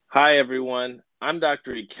Hi, everyone. I'm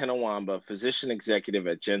Dr. Ikenawamba, physician executive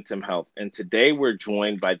at Gentim Health, and today we're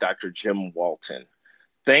joined by Dr. Jim Walton.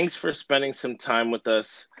 Thanks for spending some time with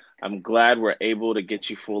us. I'm glad we're able to get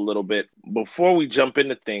you for a little bit. Before we jump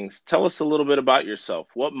into things, tell us a little bit about yourself.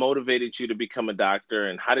 What motivated you to become a doctor,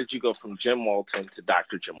 and how did you go from Jim Walton to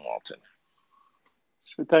Dr. Jim Walton?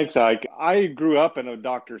 Thanks, Ike. I grew up in a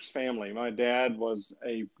doctor's family. My dad was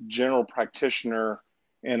a general practitioner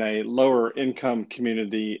in a lower income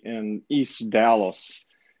community in East Dallas.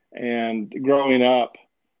 And growing up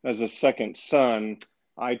as a second son,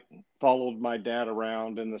 I followed my dad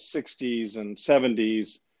around in the 60s and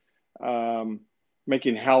 70s, um,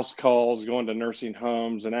 making house calls, going to nursing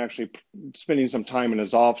homes, and actually spending some time in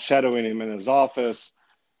his office, shadowing him in his office,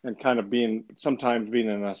 and kind of being sometimes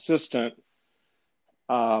being an assistant,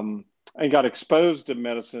 and got exposed to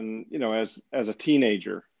medicine, as a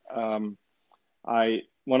teenager. I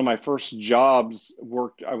One of my first jobs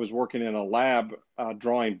worked. I was working in a lab,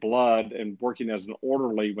 drawing blood and working as an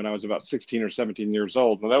orderly when I was about 16 or 17 years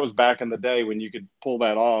old. And that was back in the day when you could pull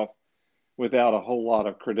that off without a whole lot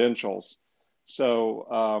of credentials.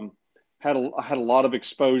 So had a lot of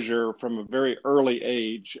exposure from a very early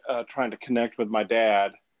age, trying to connect with my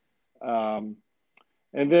dad. Um,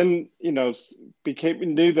 and then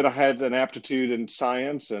became knew that I had an aptitude in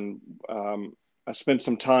science, and I spent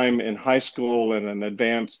some time in high school in an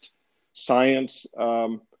advanced science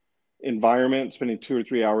environment, spending 2 or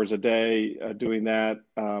 3 hours a day doing that,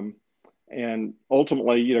 and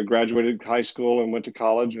ultimately graduated high school and went to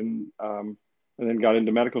college, and then got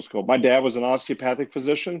into medical school. My dad was an osteopathic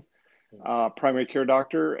physician, primary care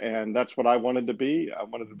doctor, and that's what I wanted to be. I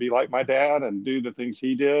wanted to be like my dad and do the things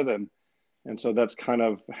he did, and so that's kind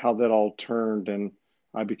of how that all turned. And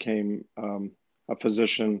I became a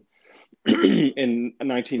physician in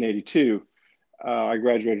 1982. I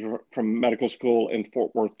graduated from medical school in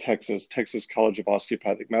Fort Worth, Texas, Texas College of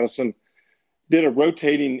Osteopathic Medicine. Did a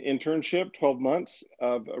rotating internship, 12 months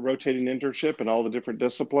of a rotating internship in all the different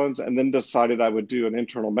disciplines, and then decided I would do an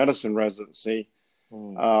internal medicine residency,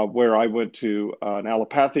 where I went to an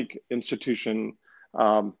allopathic institution,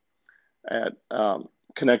 at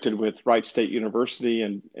connected with Wright State University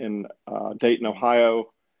in Dayton,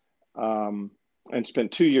 Ohio, and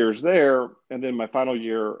spent 2 years there. And then my final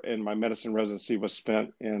year in my medicine residency was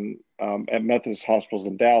spent in at Methodist Hospitals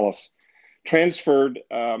in Dallas. Transferred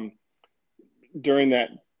during that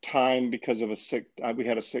time because of we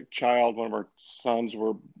had a sick child. One of our sons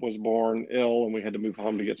was born ill, and we had to move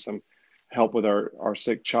home to get some help with our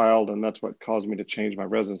sick child, and that's what caused me to change my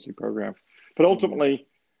residency program. But ultimately,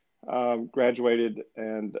 graduated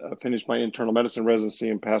and finished my internal medicine residency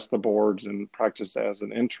and passed the boards and practiced as an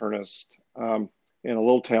internist in a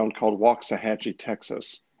little town called Waxahachie,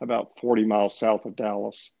 Texas, about 40 miles south of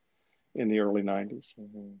Dallas in the early 90s.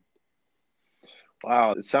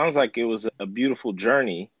 Wow, it sounds like it was a beautiful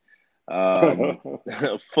journey, um,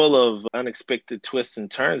 full of unexpected twists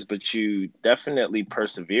and turns, but you definitely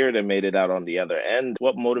persevered and made it out on the other end.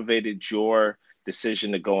 What motivated your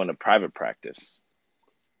decision to go into private practice?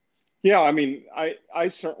 Yeah, I mean, I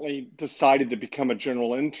certainly decided to become a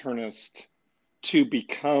general internist to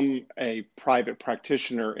become a private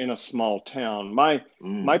practitioner in a small town. My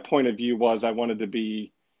Mm, point of view was I wanted to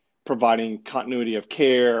be providing continuity of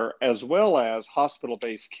care as well as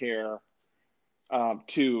hospital-based care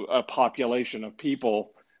to a population of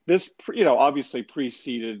people. This, obviously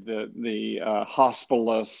preceded the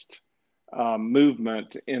hospitalist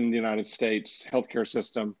movement in the United States healthcare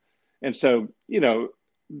system, and so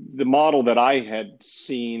the model that I had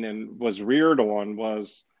seen and was reared on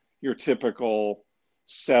was your typical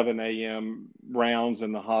 7 a.m. rounds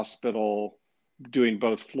in the hospital, doing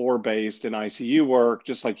both floor-based and ICU work,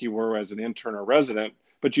 just like you were as an intern or resident,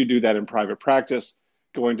 but you do that in private practice,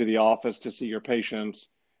 going to the office to see your patients,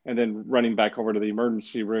 and then running back over to the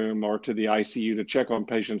emergency room or to the ICU to check on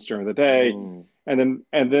patients during the day, mm. and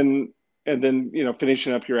then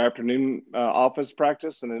finishing up your afternoon office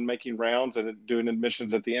practice, and then making rounds and doing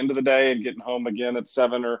admissions at the end of the day and getting home again at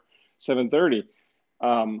 7 or 7:30.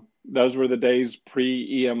 Those were the days pre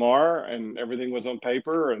EMR, and everything was on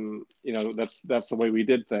paper, and that's the way we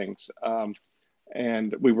did things.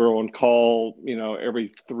 And we were on call, every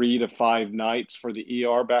 3 to 5 nights for the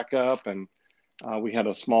ER backup, and we had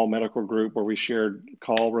a small medical group where we shared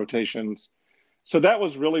call rotations. So that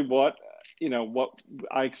was really what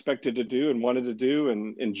I expected to do and wanted to do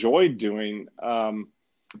and enjoyed doing,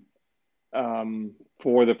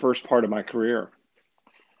 for the first part of my career.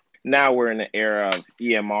 Now we're in an era of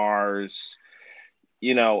EMRs,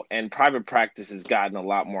 and private practice has gotten a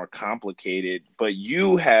lot more complicated, but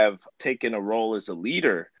you have taken a role as a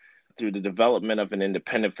leader through the development of an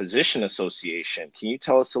independent physician association. Can you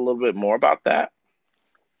tell us a little bit more about that?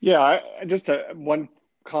 Yeah, just one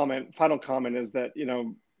comment, final comment is that,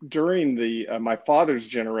 during the my father's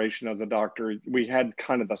generation as a doctor, we had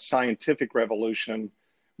kind of the scientific revolution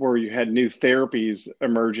where you had new therapies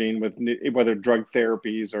emerging with whether drug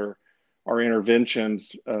therapies or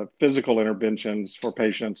interventions, physical interventions for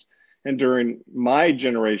patients. And during my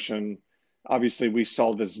generation, obviously we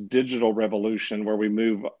saw this digital revolution where we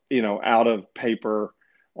move, out of paper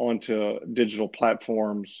onto digital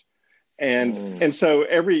platforms. And so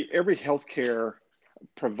every healthcare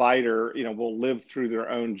provider, will live through their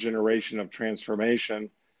own generation of transformation.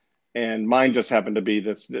 And mine just happened to be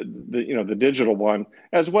the digital one,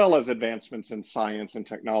 as well as advancements in science and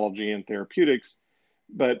technology and therapeutics.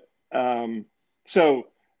 But so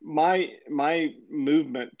my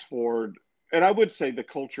movement toward, and I would say the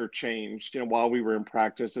culture changed, while we were in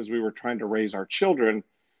practice as we were trying to raise our children,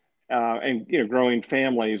 and growing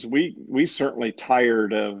families. We certainly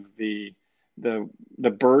tired of the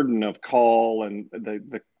burden of call and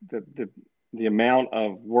the amount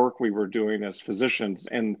of work we were doing as physicians,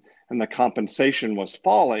 and the compensation was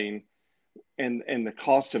falling, and the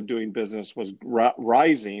cost of doing business was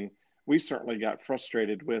rising. We certainly got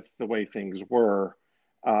frustrated with the way things were,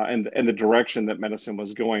 and the direction that medicine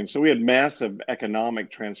was going. So we had massive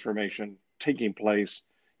economic transformation taking place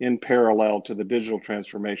in parallel to the digital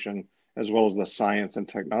transformation, as well as the science and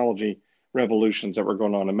technology revolutions that were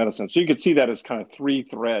going on in medicine. So you could see that as kind of three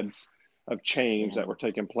threads of change that were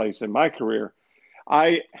taking place in my career.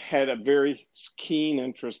 I had a very keen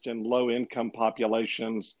interest in low income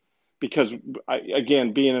populations because,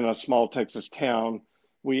 again, being in a small Texas town,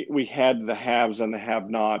 we had the haves and the have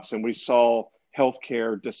nots, and we saw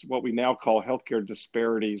healthcare, what we now call healthcare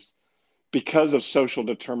disparities, because of social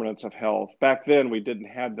determinants of health. Back then, we didn't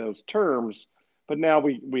have those terms, but now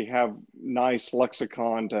we have nice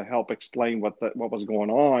lexicon to help explain what was going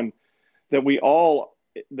on. That we all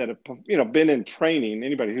that have been in training,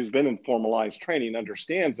 anybody who's been in formalized training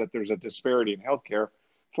understands that there's a disparity in healthcare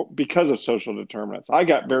because of social determinants. I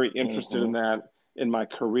got very interested in that in my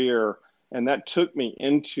career, and that took me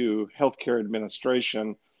into healthcare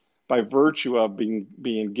administration by virtue of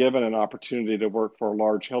being given an opportunity to work for a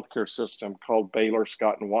large healthcare system called Baylor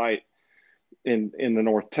Scott and White in the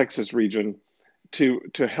North Texas region to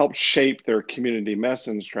help shape their community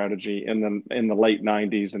medicine strategy in the late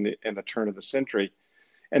 90s and the turn of the century.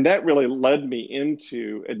 And that really led me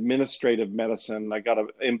into administrative medicine. I got an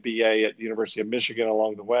MBA at the University of Michigan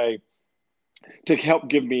along the way to help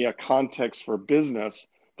give me a context for business,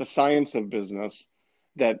 the science of business,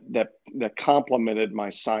 that complemented my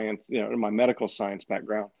science, my medical science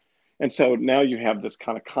background. And so now you have this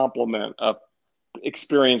kind of complement of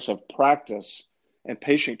experience of practice and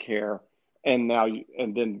patient care, and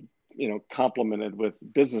then complemented with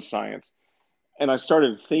business science. And I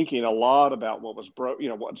started thinking a lot about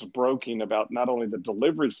what's broken about not only the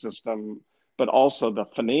delivery system, but also the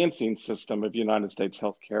financing system of United States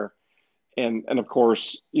healthcare. And of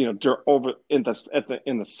course, over in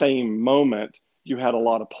the same moment, you had a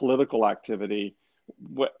lot of political activity,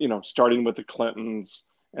 starting with the Clintons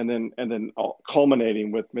and then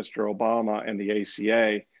culminating with Mr. Obama and the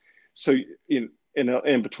ACA. So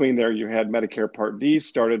in between there, you had Medicare Part D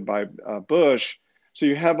started by Bush. So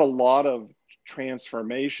you have a lot of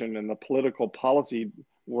transformation in the political policy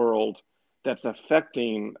world that's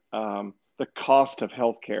affecting the cost of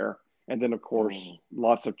healthcare. And then, of course,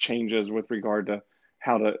 lots of changes with regard to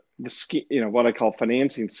how what I call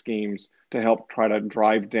financing schemes to help try to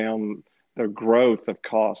drive down the growth of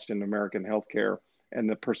cost in American healthcare and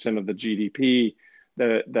the percent of the GDP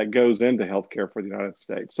that goes into healthcare for the United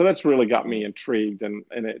States. So that's really got me intrigued, and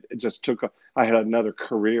it just I had another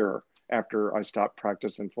career after I stopped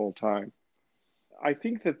practicing full time. I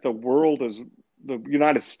think that the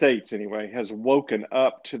United States anyway, has woken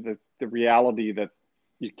up to the reality that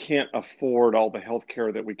you can't afford all the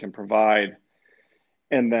healthcare that we can provide,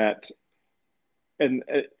 and the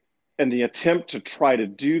attempt to try to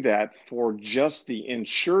do that for just the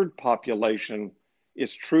insured population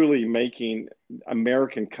is truly making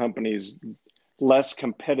American companies less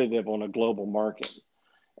competitive on a global market.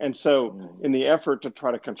 And so in the effort to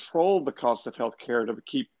try to control the cost of healthcare to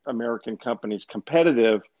keep American companies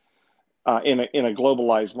competitive in a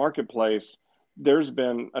globalized marketplace, there's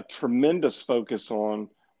been a tremendous focus on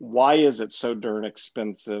why is it so darn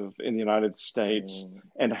expensive in the United States,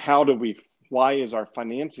 and why is our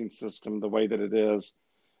financing system the way that it is,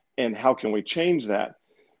 and how can we change that?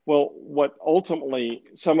 Well, what ultimately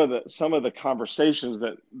some of the conversations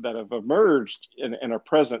that have emerged and are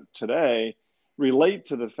present today relate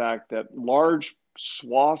to the fact that large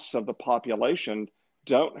swaths of the population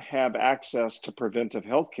don't have access to preventive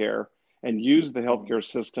health care and use the healthcare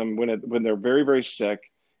system when they're very, very sick,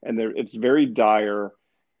 and it's very dire,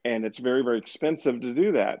 and it's very, very expensive to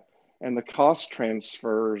do that. And the cost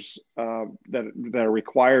transfers that are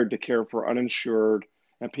required to care for uninsured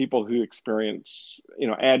and people who experience,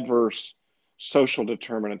 adverse social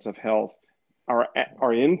determinants of health are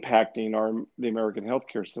impacting the American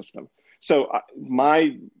healthcare system. So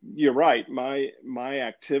you're right. My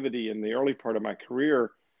activity in the early part of my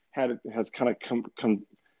career has kind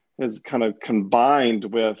of combined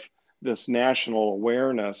with this national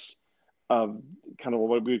awareness of kind of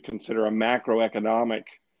what we would consider a macroeconomic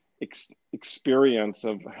experience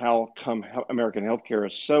of how come American healthcare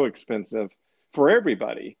is so expensive for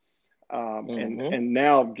everybody. And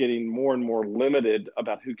now getting more and more limited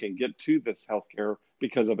about who can get to this healthcare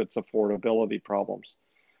because of its affordability problems.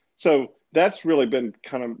 So that's really been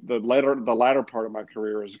kind of the latter part of my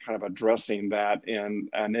career is kind of addressing that in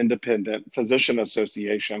an independent physician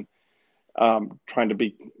association, trying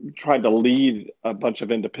to lead a bunch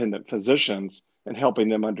of independent physicians and helping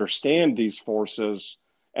them understand these forces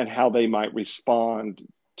and how they might respond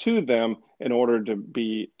to them in order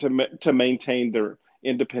to maintain their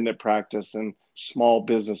independent practice and small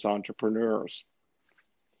business entrepreneurs.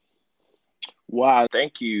 Wow,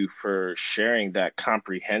 thank you for sharing that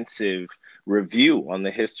comprehensive review on the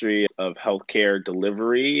history of healthcare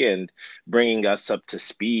delivery and bringing us up to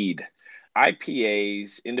speed.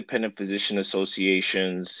 IPAs, independent physician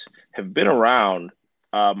associations, have been around.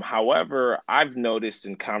 However, I've noticed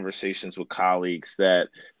in conversations with colleagues that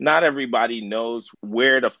not everybody knows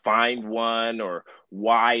where to find one or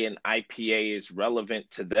why an IPA is relevant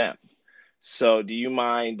to them. So, do you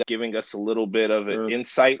mind giving us a little bit of an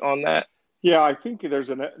insight on that? Yeah, I think there's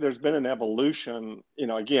been an evolution,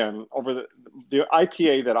 again, over the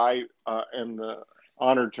IPA that I am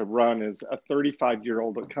honored to run is a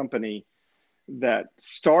 35-year-old company that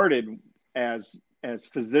started as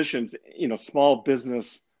physicians, small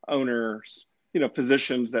business owners,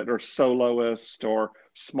 physicians that are soloists or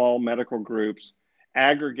small medical groups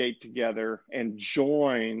aggregate together and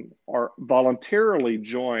join or voluntarily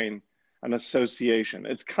join an association.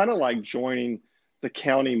 It's kind of like joining the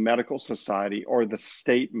county medical society or the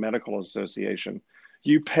state medical association.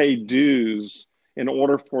 You pay dues in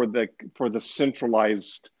order for the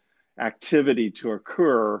centralized activity to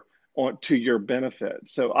occur to your benefit.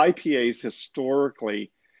 So IPAs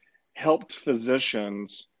historically helped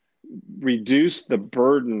physicians reduce the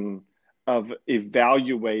burden of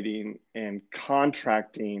evaluating and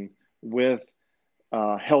contracting with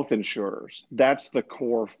health insurers. That's the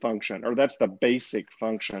core function, or that's the basic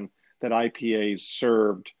function that IPAs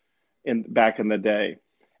served back in the day.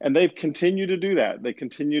 And they've continued to do that. They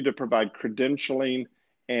continue to provide credentialing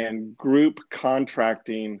and group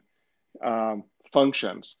contracting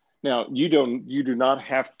functions. Now, you do not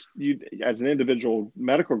have to, as an individual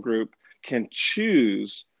medical group, can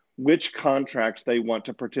choose which contracts they want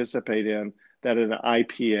to participate in that an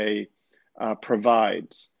IPA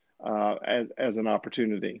provides as an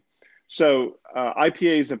opportunity. So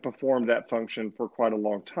IPAs have performed that function for quite a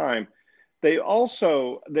long time. They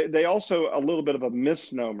also a little bit of a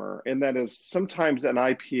misnomer, and that is sometimes an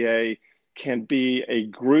IPA can be a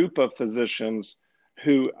group of physicians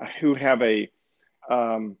who have a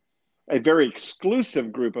very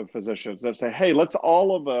exclusive group of physicians that say, hey, let's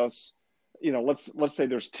all of us, let's say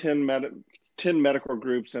there's 10 medical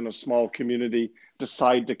groups in a small community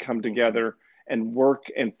decide to come together and work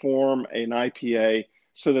and form an IPA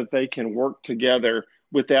so that they can work together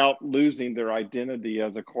without losing their identity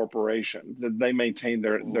as a corporation. That they maintain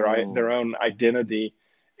their own identity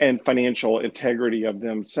and financial integrity of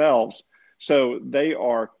themselves. So they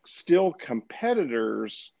are still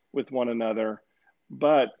competitors with one another,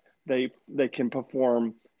 but they can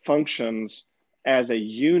perform functions as a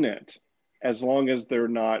unit as long as they're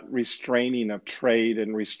not restraining of trade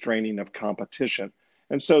and restraining of competition.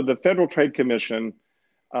 And so the Federal Trade Commission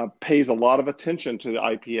pays a lot of attention to the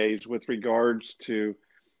IPAs with regards to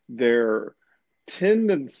their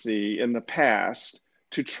tendency in the past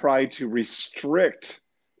to try to restrict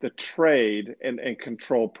the trade and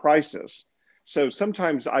control prices. So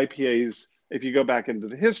sometimes IPAs, if you go back into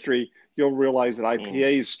the history, you'll realize that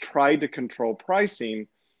IPAs tried to control pricing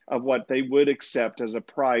of what they would accept as a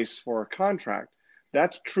price for a contract.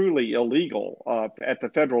 That's truly illegal at the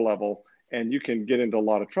federal level, and you can get into a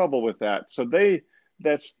lot of trouble with that. So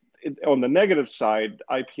that's on the negative side.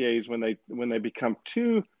 IPAs, when they become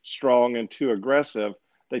too strong and too aggressive,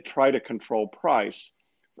 they try to control price,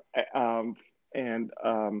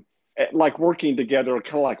 like working together,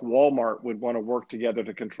 kind of like Walmart would want to work together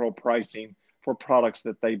to control pricing for products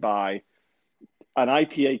that they buy. An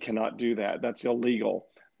IPA cannot do that. That's illegal.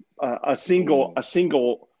 A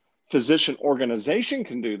single physician organization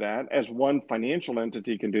can do that, as one financial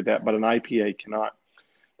entity can do that, but an IPA cannot.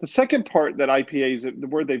 The second part that IPAs,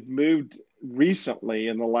 where they've moved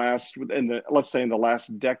recently let's say in the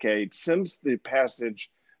last decade, since the passage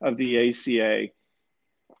of the ACA,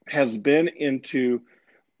 has been into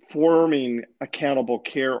forming accountable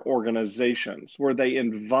care organizations where they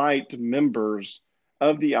invite members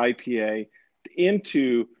of the IPA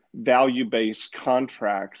into value-based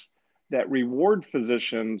contracts that reward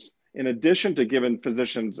physicians, in addition to giving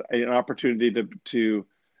physicians an opportunity to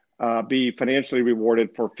be financially rewarded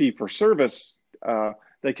for fee-for-service.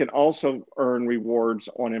 They can also earn rewards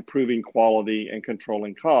on improving quality and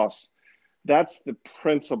controlling costs. That's the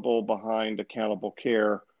principle behind accountable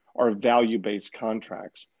care, or value-based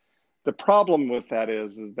contracts. The problem with that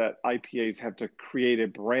is that IPAs have to create a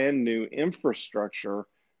brand new infrastructure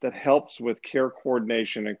that helps with care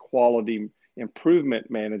coordination and quality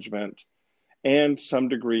improvement management, and some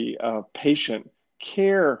degree of patient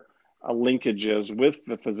care linkages with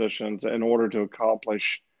the physicians in order to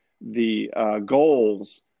accomplish the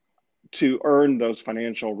goals to earn those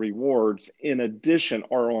financial rewards in addition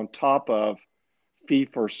or on top of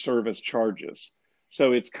fee-for-service charges.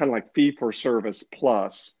 So it's kind of like fee-for-service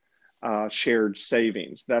plus shared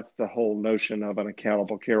savings. That's the whole notion of an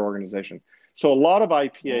accountable care organization. So a lot of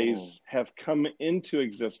IPAs have come into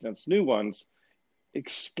existence, new ones,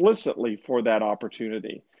 explicitly for that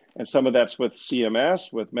opportunity. And some of that's with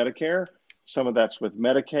CMS, with Medicare, some of that's with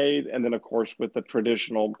Medicaid, and then of course with the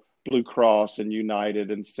traditional Blue Cross and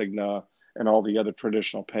United and Cigna and all the other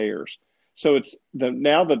traditional payers. So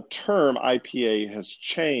now the term IPA has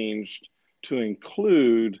changed to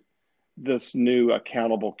include this new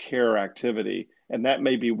accountable care activity. And that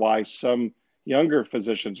may be why some younger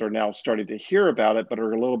physicians are now starting to hear about it, but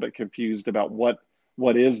are a little bit confused about what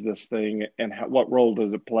is this thing and what role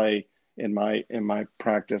does it play in my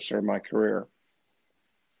practice or my career.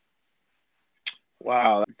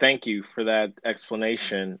 Wow, thank you for that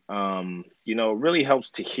explanation. It really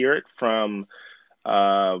helps to hear it from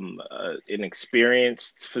an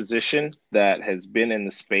experienced physician that has been in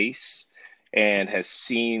the space and has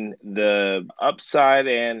seen the upside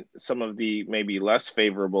and some of the maybe less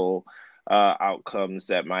favorable outcomes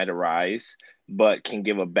that might arise, but can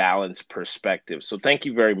give a balanced perspective. So thank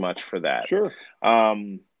you very much for that. Sure.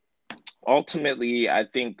 Ultimately, I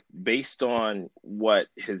think based on what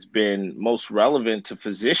has been most relevant to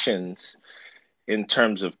physicians in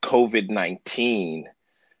terms of COVID-19,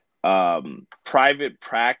 private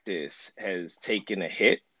practice has taken a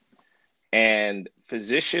hit, and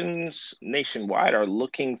physicians nationwide are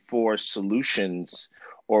looking for solutions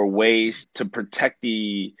or ways to protect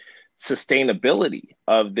the sustainability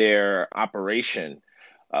of their operation.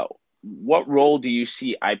 What role do you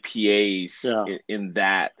see IPAs in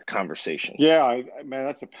that conversation? Yeah, man,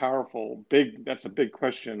 that's a big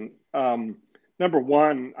question. Number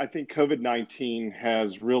one, I think COVID-19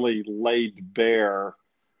 has really laid bare,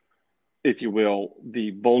 if you will,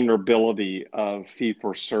 the vulnerability of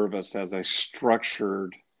fee-for-service as a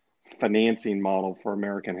structured financing model for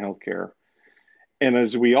American healthcare. And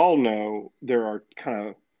as we all know, there are kind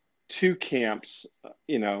of two camps,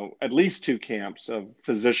 at least two camps of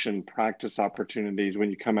physician practice opportunities when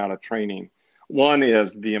you come out of training. One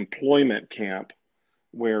is the employment camp,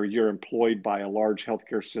 where you're employed by a large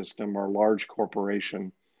healthcare system or large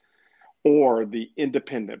corporation, or the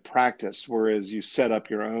independent practice, whereas you set up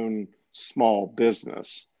your own small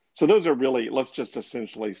business. So those are really, let's just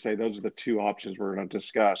essentially say those are the two options we're going to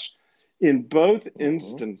discuss. In both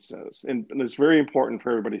instances, and it's very important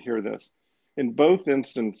for everybody to hear this, in both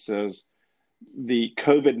instances, the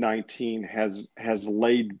COVID-19 has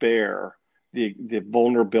laid bare the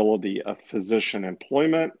vulnerability of physician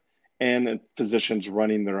employment and physicians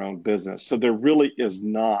running their own business. So there really is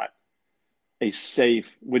not a safe,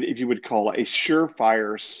 if you would call it a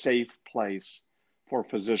surefire safe place for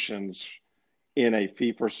physicians in a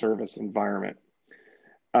fee-for-service environment.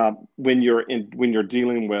 When you're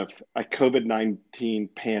dealing with a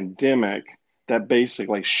COVID-19 pandemic that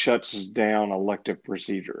basically shuts down elective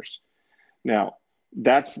procedures. Now,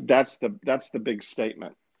 that's the big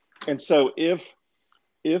statement. And so if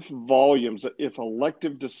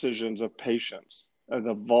elective decisions of patients,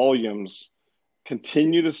 the volumes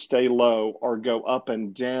continue to stay low or go up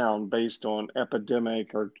and down based on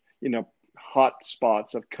epidemic or hot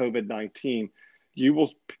spots of COVID-19,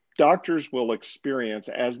 doctors will experience,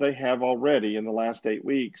 as they have already in the last 8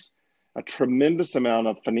 weeks, a tremendous amount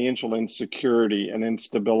of financial insecurity and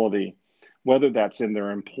instability, whether that's in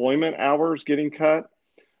their employment hours getting cut,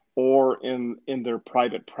 or in their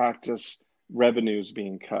private practice revenues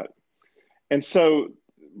being cut. And so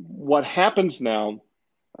what happens now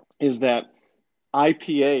is that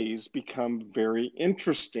IPAs become very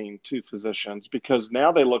interesting to physicians because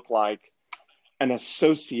now they look like an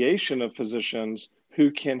association of physicians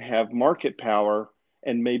who can have market power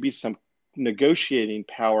and maybe some negotiating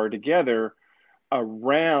power together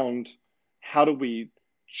around how do we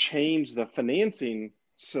change the financing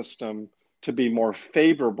system to be more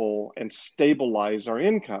favorable and stabilize our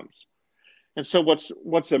incomes. And so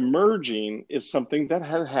what's emerging is something that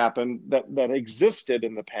had happened that existed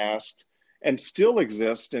in the past and still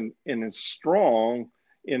exists and is strong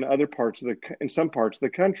in other parts of in some parts of the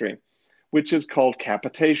country, which is called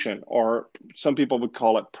capitation, or some people would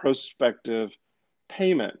call it prospective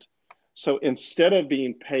payment. So instead of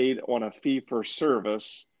being paid on a fee for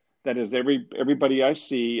service, that is everybody I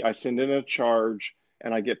see, I send in a charge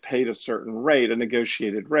and I get paid a certain rate, a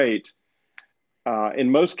negotiated rate.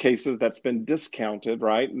 In most cases, that's been discounted,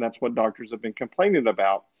 right? And that's what doctors have been complaining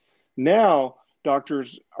about. Now,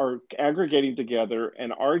 doctors are aggregating together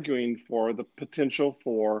and arguing for the potential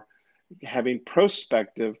for having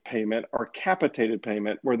prospective payment or capitated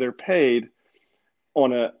payment, where they're paid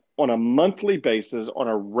on a monthly basis, on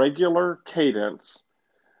a regular cadence,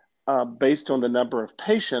 based on the number of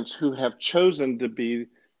patients who have chosen to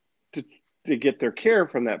get their care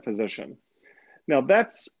from that physician. Now,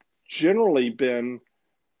 that's generally been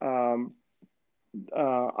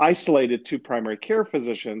isolated to primary care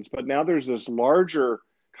physicians, but now there's this larger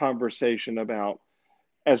conversation about,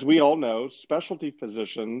 as we all know, specialty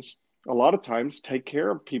physicians a lot of times take care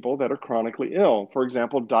of people that are chronically ill. For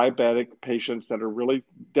example, diabetic patients that are really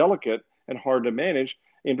delicate and hard to manage,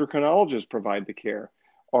 endocrinologists provide the care.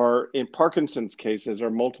 Or in Parkinson's cases or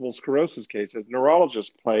multiple sclerosis cases,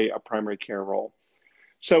 neurologists play a primary care role.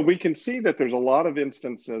 So we can see that there's a lot of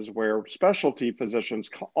instances where specialty physicians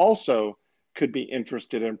also could be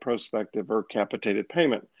interested in prospective or capitated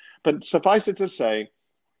payment. But suffice it to say,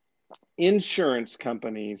 insurance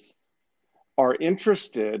companies are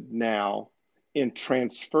interested now in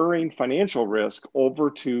transferring financial risk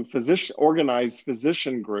over to organized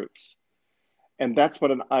physician groups. And that's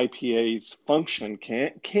what an IPA's function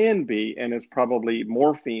can be and is probably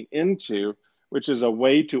morphing into, which is a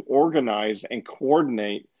way to organize and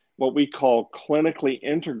coordinate what we call clinically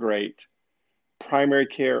integrate primary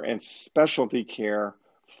care and specialty care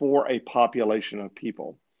for a population of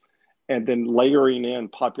people. And then layering in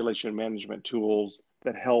population management tools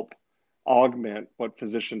that help augment what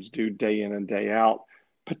physicians do day in and day out,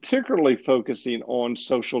 particularly focusing on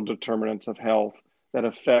social determinants of health that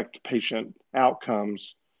affect patient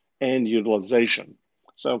outcomes and utilization.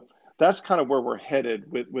 So that's kind of where we're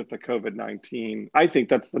headed with the COVID-19. I think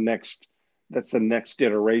that's the next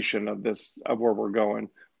iteration of where we're going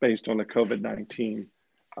based on the COVID-19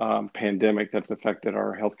 pandemic that's affected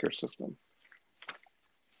our healthcare system.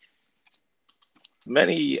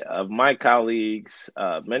 Many of my colleagues,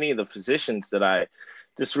 many of the physicians that I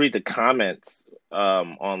just read the comments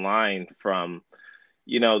online from,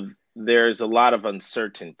 there's a lot of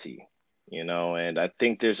uncertainty, and I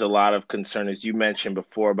think there's a lot of concern, as you mentioned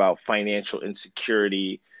before, about financial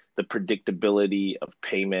insecurity, the predictability of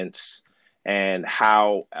payments, and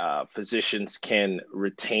how physicians can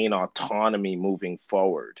retain autonomy moving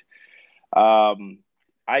forward.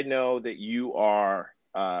 I know that you are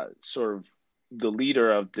sort of the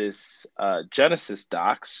leader of this Genesis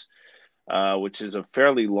Docs, which is a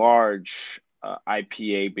fairly large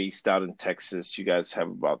IPA based out in Texas. You guys have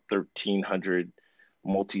about 1,300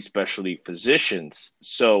 multi-specialty physicians.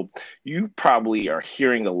 So you probably are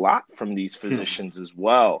hearing a lot from these physicians as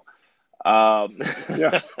well.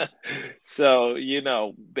 Yeah. So,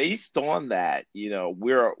 based on that,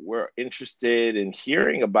 we're interested in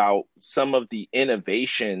hearing about some of the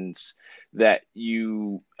innovations that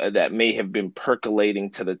that may have been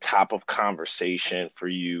percolating to the top of conversation for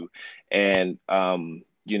you, and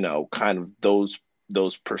kind of those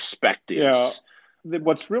perspectives. Yeah.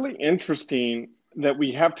 What's really interesting that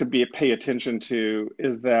we have to pay attention to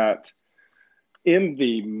is that in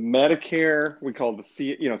the Medicare, we call the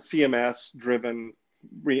CMS driven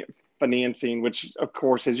financing, which of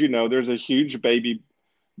course, as you know, there's a huge baby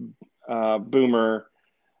boomer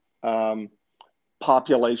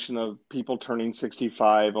population of people turning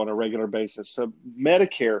 65 on a regular basis. So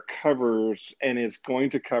Medicare covers and is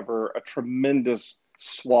going to cover a tremendous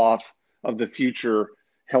swath of the future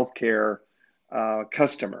healthcare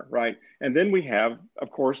customer, right? And then we have,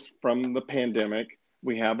 of course, from the pandemic,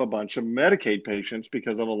 we have a bunch of Medicaid patients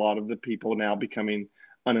because of a lot of the people now becoming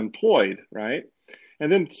unemployed, right?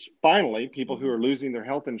 And then finally, people who are losing their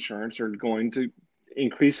health insurance are going to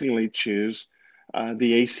increasingly choose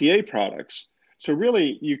the ACA products. So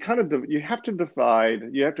really, you have to divide.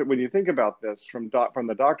 You have to, when you think about this from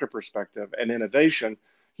the doctor perspective and innovation,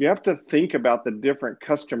 you have to think about the different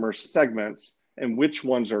customer segments and which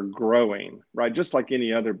ones are growing, right? Just like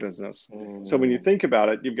any other business. So when you think about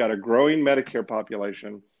it, you've got a growing Medicare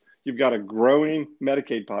population, you've got a growing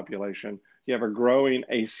Medicaid population, you have a growing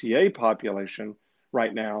ACA population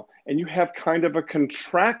right now, and you have kind of a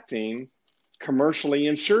contracting commercially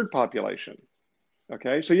insured population.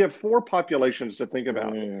 Okay, so you have four populations to think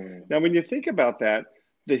about. Now, when you think about that,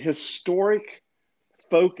 the historic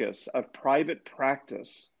focus of private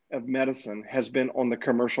practice of medicine has been on the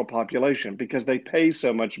commercial population because they pay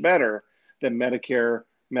so much better than Medicare,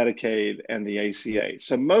 Medicaid, and the ACA.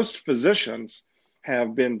 So most physicians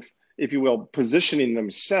have been, if you will, positioning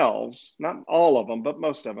themselves, not all of them, but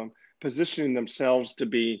most of them, positioning themselves to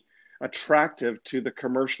be attractive to the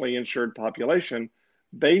commercially insured population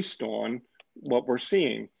based on what we're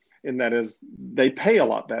seeing, and that is they pay a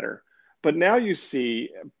lot better. But now you see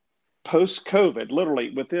post-COVID, literally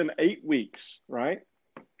within 8 weeks, right?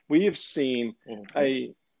 We have seen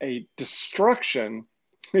a destruction,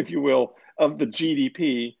 if you will, of the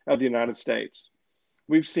GDP of the United States.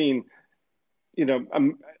 We've seen,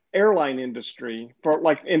 airline industry for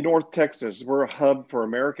like in North Texas, we're a hub for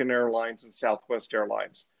American Airlines and Southwest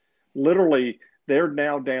Airlines. Literally, they're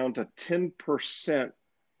now down to 10%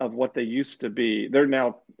 of what they used to be. They're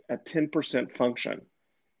now at 10% function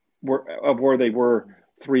of where they were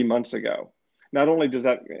 3 months ago. Not only does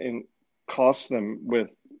that cost them with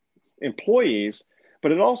employees,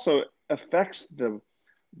 but it also affects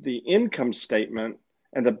the income statement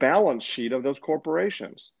and the balance sheet of those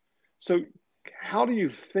corporations. So how do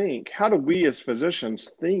we as physicians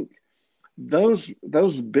think those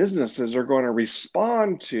businesses are going to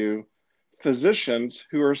respond to physicians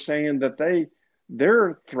who are saying that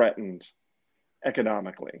they're threatened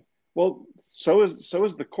economically? Well, so is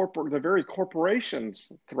the very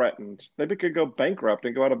corporations threatened. They could go bankrupt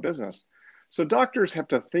and go out of business. So doctors have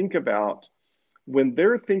to think about, when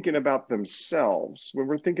they're thinking about themselves, when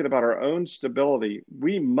we're thinking about our own stability,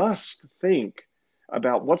 we must think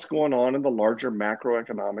about what's going on in the larger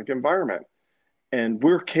macroeconomic environment. And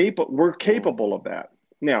we're capable of that.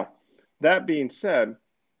 Now, that being said,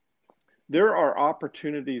 there are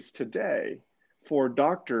opportunities today for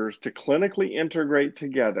doctors to clinically integrate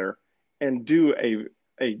together and do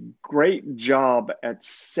a great job at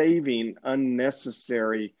saving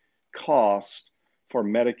unnecessary costs for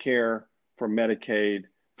Medicare, for Medicaid,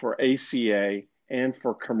 for ACA, and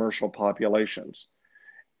for commercial populations.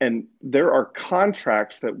 And there are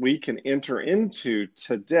contracts that we can enter into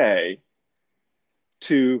today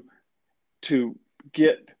to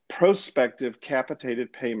get prospective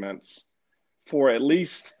capitated payments for at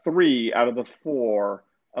least 3 out of the 4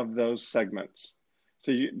 of those segments.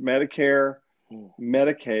 So Medicare,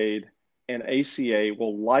 Medicaid, and ACA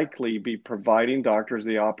will likely be providing doctors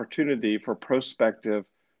the opportunity for prospective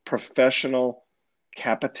professional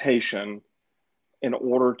capitation in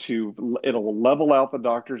order it'll level out the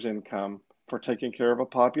doctor's income for taking care of a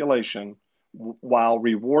population while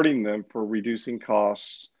rewarding them for reducing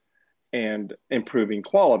costs and improving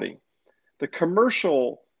quality. The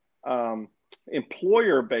commercial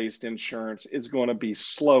employer-based insurance is going to be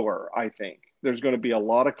slower, I think. There's going to be a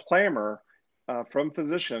lot of clamor from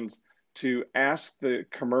physicians to ask the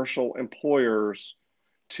commercial employers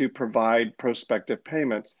to provide prospective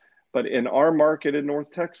payments. But in our market in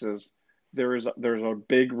North Texas, there's a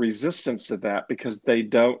big resistance to that because they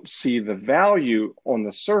don't see the value on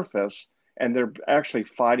the surface, and they're actually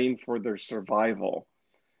fighting for their survival.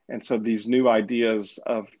 And so these new ideas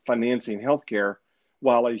of financing healthcare,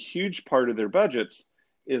 while a huge part of their budgets,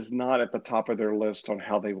 is not at the top of their list on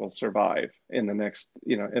how they will survive in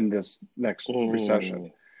this next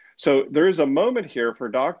recession. So there is a moment here for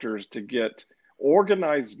doctors to get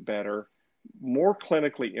organized better, more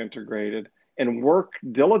clinically integrated, and work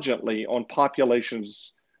diligently on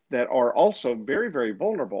populations that are also very, very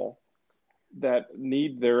vulnerable that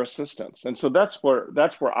need their assistance. And so that's where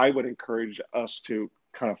I would encourage us to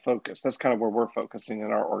kind of focus. That's kind of where we're focusing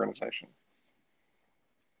in our organization.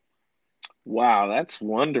 Wow, that's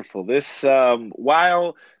wonderful. This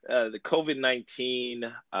while the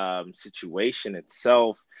COVID-19 situation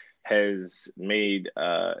itself has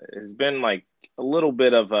been like a little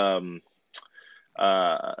bit of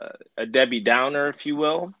a Debbie Downer, if you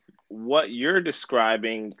will, what you're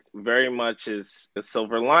describing very much is a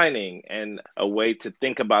silver lining and a way to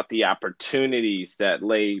think about the opportunities that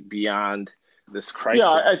lay beyond this crisis.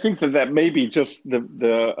 Yeah, I think that may be just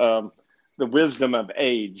the the wisdom of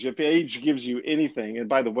age. If age gives you anything, and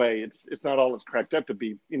by the way, it's not all it's cracked up to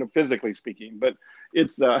be, physically speaking, but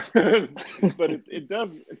it's but it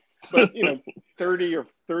does. But 30 or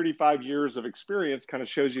 35 years of experience kind of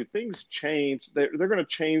shows you things change. They're going to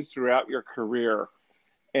change throughout your career,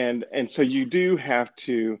 and so you do have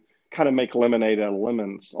to kind of make lemonade out of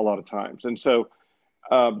lemons a lot of times. And so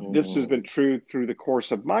this has been true through the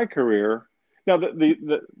course of my career. Now,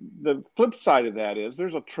 the flip side of that is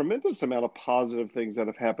there's a tremendous amount of positive things that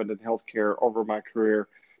have happened in healthcare over my career,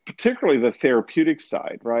 particularly the therapeutic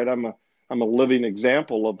side, right? I'm a living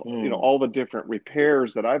example of all the different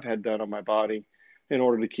repairs that I've had done on my body in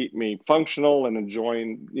order to keep me functional and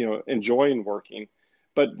enjoying working.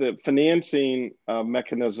 But the financing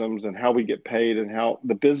mechanisms and how we get paid and how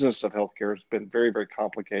the business of healthcare has been very, very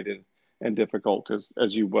complicated and difficult,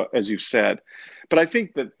 as you said. But I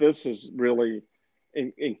think that this is really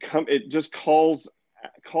it just calls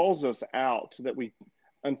us out that we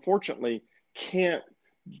unfortunately can't.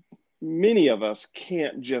 Many of us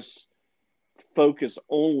can't just focus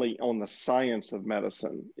only on the science of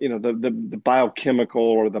medicine, the biochemical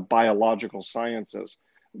or the biological sciences.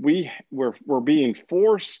 We're being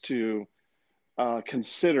forced to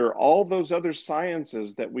consider all those other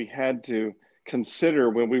sciences that we had to consider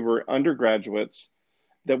when we were undergraduates,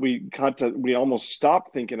 that we almost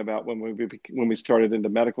stopped thinking about when we started into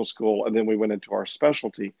medical school, and then we went into our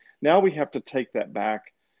specialty. Now we have to take that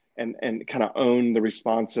back and kind of own the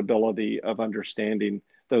responsibility of understanding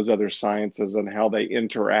those other sciences and how they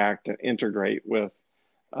interact and integrate with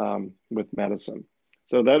medicine.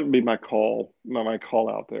 So that would be my call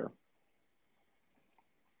out there.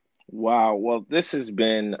 Wow. Well, this has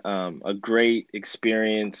been a great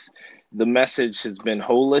experience. The message has been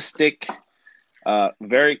holistic,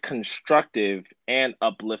 very constructive, and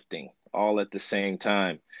uplifting all at the same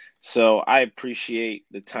time. So I appreciate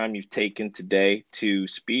the time you've taken today to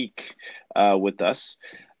speak with us.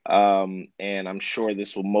 And I'm sure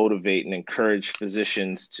this will motivate and encourage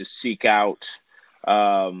physicians to seek out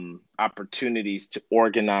opportunities to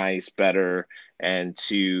organize better and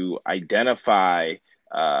to identify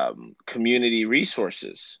community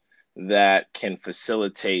resources that can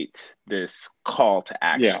facilitate this call to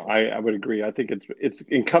action. Yeah, I would agree. I think it's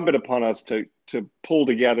incumbent upon us to pull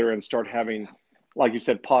together and start having, like you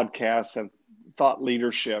said, podcasts and thought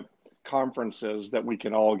leadership conferences that we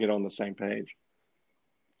can all get on the same page.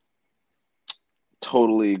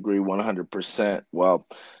 Totally agree, 100%. Well,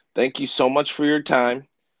 thank you so much for your time.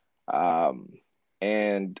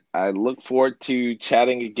 And I look forward to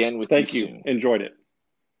chatting again with you soon. Thank you. Enjoyed it.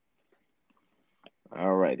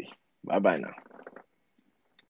 All righty. Bye-bye now.